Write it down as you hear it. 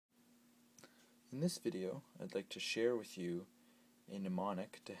In this video, I'd like to share with you a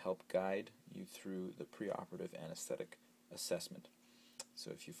mnemonic to help guide you through the preoperative anesthetic assessment.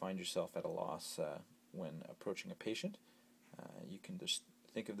 So if you find yourself at a loss when approaching a patient, you can just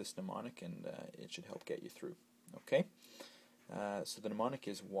think of this mnemonic and it should help get you through. Okay? So the mnemonic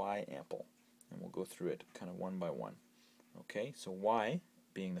is why ample, and we'll go through it kind of one by one. Okay? So why,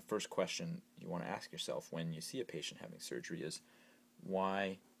 being the first question you want to ask yourself when you see a patient having surgery, is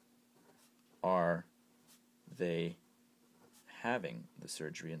why are they having the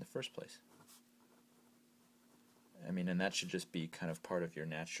surgery in the first place? I mean, and that should just be kind of part of your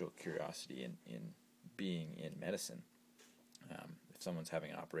natural curiosity in being in medicine. If someone's having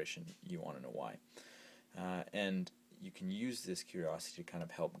an operation, you want to know why. And you can use this curiosity to kind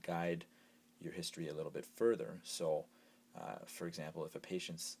of help guide your history a little bit further. So, for example, if a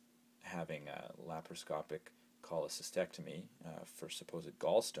patient's having a laparoscopic cholecystectomy for supposed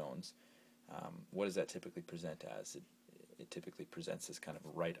gallstones, what does that typically present as? It typically presents as kind of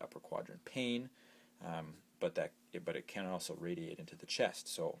right upper quadrant pain, but it can also radiate into the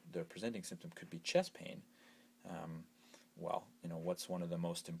chest. So the presenting symptom could be chest pain. Well, what's one of the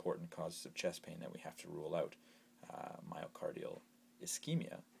most important causes of chest pain that we have to rule out? Myocardial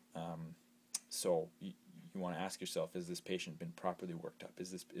ischemia. So you want to ask yourself, has this patient been properly worked up?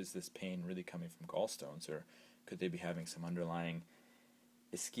 Is this pain really coming from gallstones, or could they be having some underlying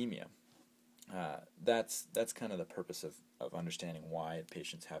ischemia? That's kind of the purpose of understanding why a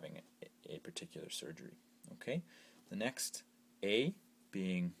patient's having a particular surgery. Okay? The next A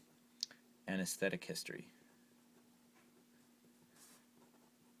being anesthetic history.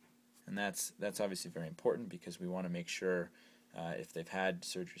 And that's obviously very important because we want to make sure if they've had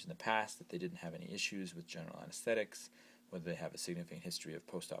surgeries in the past that they didn't have any issues with general anesthetics, whether they have a significant history of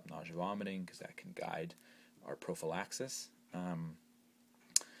post-op nausea vomiting, because that can guide our prophylaxis.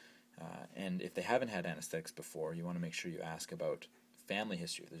 And if they haven't had anesthetics before, you want to make sure you ask about family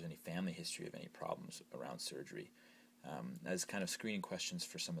history, if there's any family history of any problems around surgery, as kind of screening questions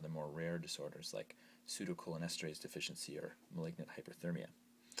for some of the more rare disorders like pseudocholinesterase deficiency or malignant hyperthermia.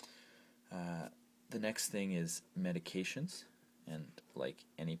 The next thing is medications, and like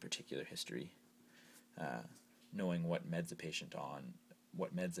any particular history, knowing what meds a patient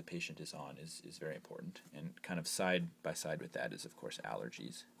is on is very important, and kind of side by side with that is, of course,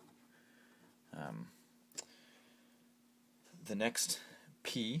 allergies. The next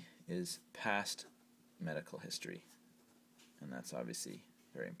P is past medical history, and that's obviously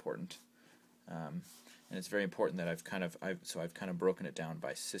very important. And it's very important that I've kind of broken it down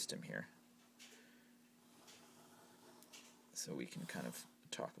by system here, so we can kind of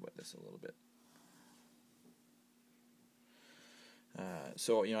talk about this a little bit.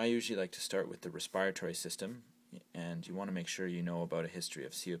 So I usually like to start with the respiratory system, and you want to make sure you know about a history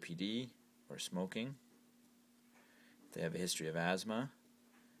of COPD or smoking. If they have a history of asthma,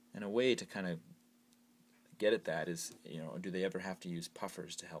 and a way to kind of get at that is, do they ever have to use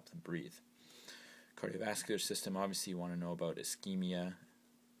puffers to help them breathe? Cardiovascular system, obviously you want to know about ischemia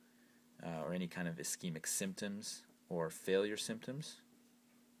or any kind of ischemic symptoms or failure symptoms.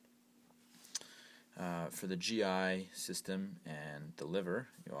 For the GI system and the liver,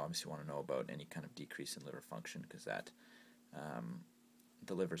 you obviously want to know about any kind of decrease in liver function, because that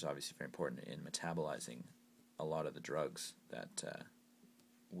the liver is obviously very important in metabolizing a lot of the drugs that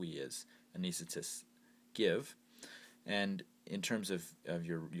we as anesthetists give. And in terms of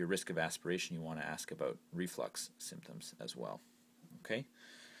your risk of aspiration, you want to ask about reflux symptoms as well. Okay?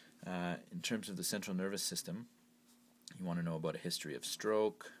 In terms of the central nervous system, you want to know about a history of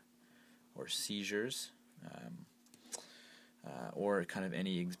stroke or seizures, or kind of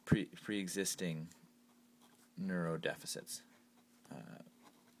any pre-existing neurodeficits.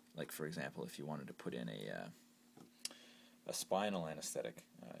 Like, for example, if you wanted to put in a spinal anesthetic,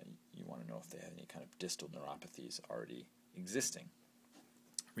 you want to know if they have any kind of distal neuropathies already existing.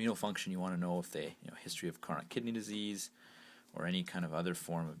 Renal function, you want to know if they, history of chronic kidney disease or any kind of other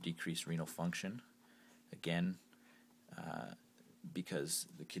form of decreased renal function. Again, because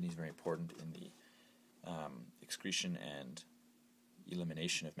the kidney is very important in the excretion and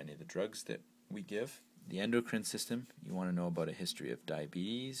elimination of many of the drugs that we give. The endocrine system, you want to know about a history of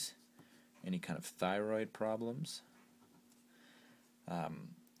diabetes, any kind of thyroid problems.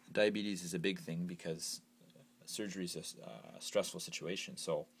 Diabetes is a big thing because surgery is a stressful situation,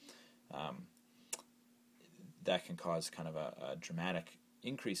 so that can cause kind of a dramatic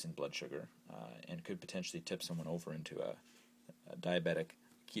increase in blood sugar and could potentially tip someone over into a diabetic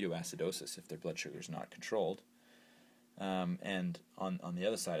ketoacidosis if their blood sugar is not controlled. And on the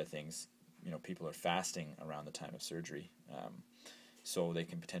other side of things, people are fasting around the time of surgery, So they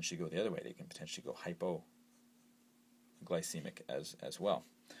can potentially go the other way. They can potentially go hypoglycemic as well.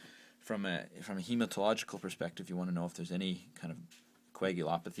 From a hematological perspective, you want to know if there's any kind of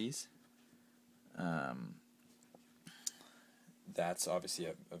coagulopathies. That's obviously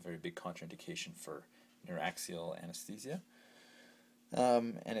a very big contraindication for neuraxial anesthesia.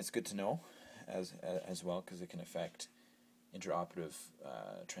 And it's good to know as well, because it can affect intraoperative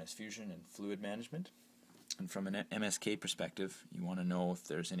transfusion and fluid management. And from an MSK perspective, you want to know if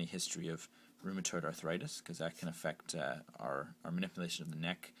there's any history of rheumatoid arthritis, because that can affect our manipulation of the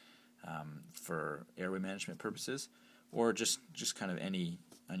neck for airway management purposes, or just kind of any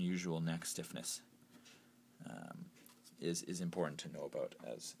unusual neck stiffness is important to know about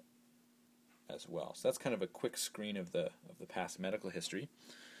as well. So that's kind of a quick screen of the past medical history.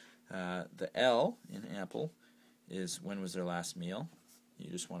 The L in ample is when was their last meal. You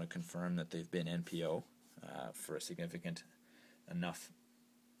just want to confirm that they've been NPO for a significant enough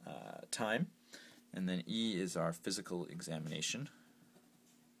time. And then E is our physical examination.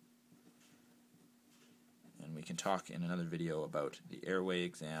 And we can talk in another video about the airway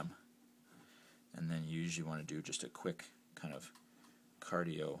exam. And then you usually want to do just a quick kind of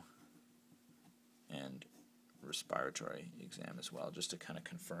cardio and respiratory exam as well, just to kind of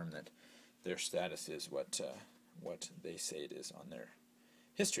confirm that their status is what they say it is on their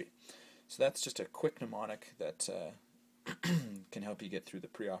history. So that's just a quick mnemonic that can help you get through the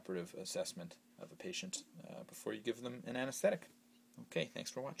preoperative assessment of a patient before you give them an anesthetic. Okay, thanks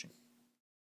for watching.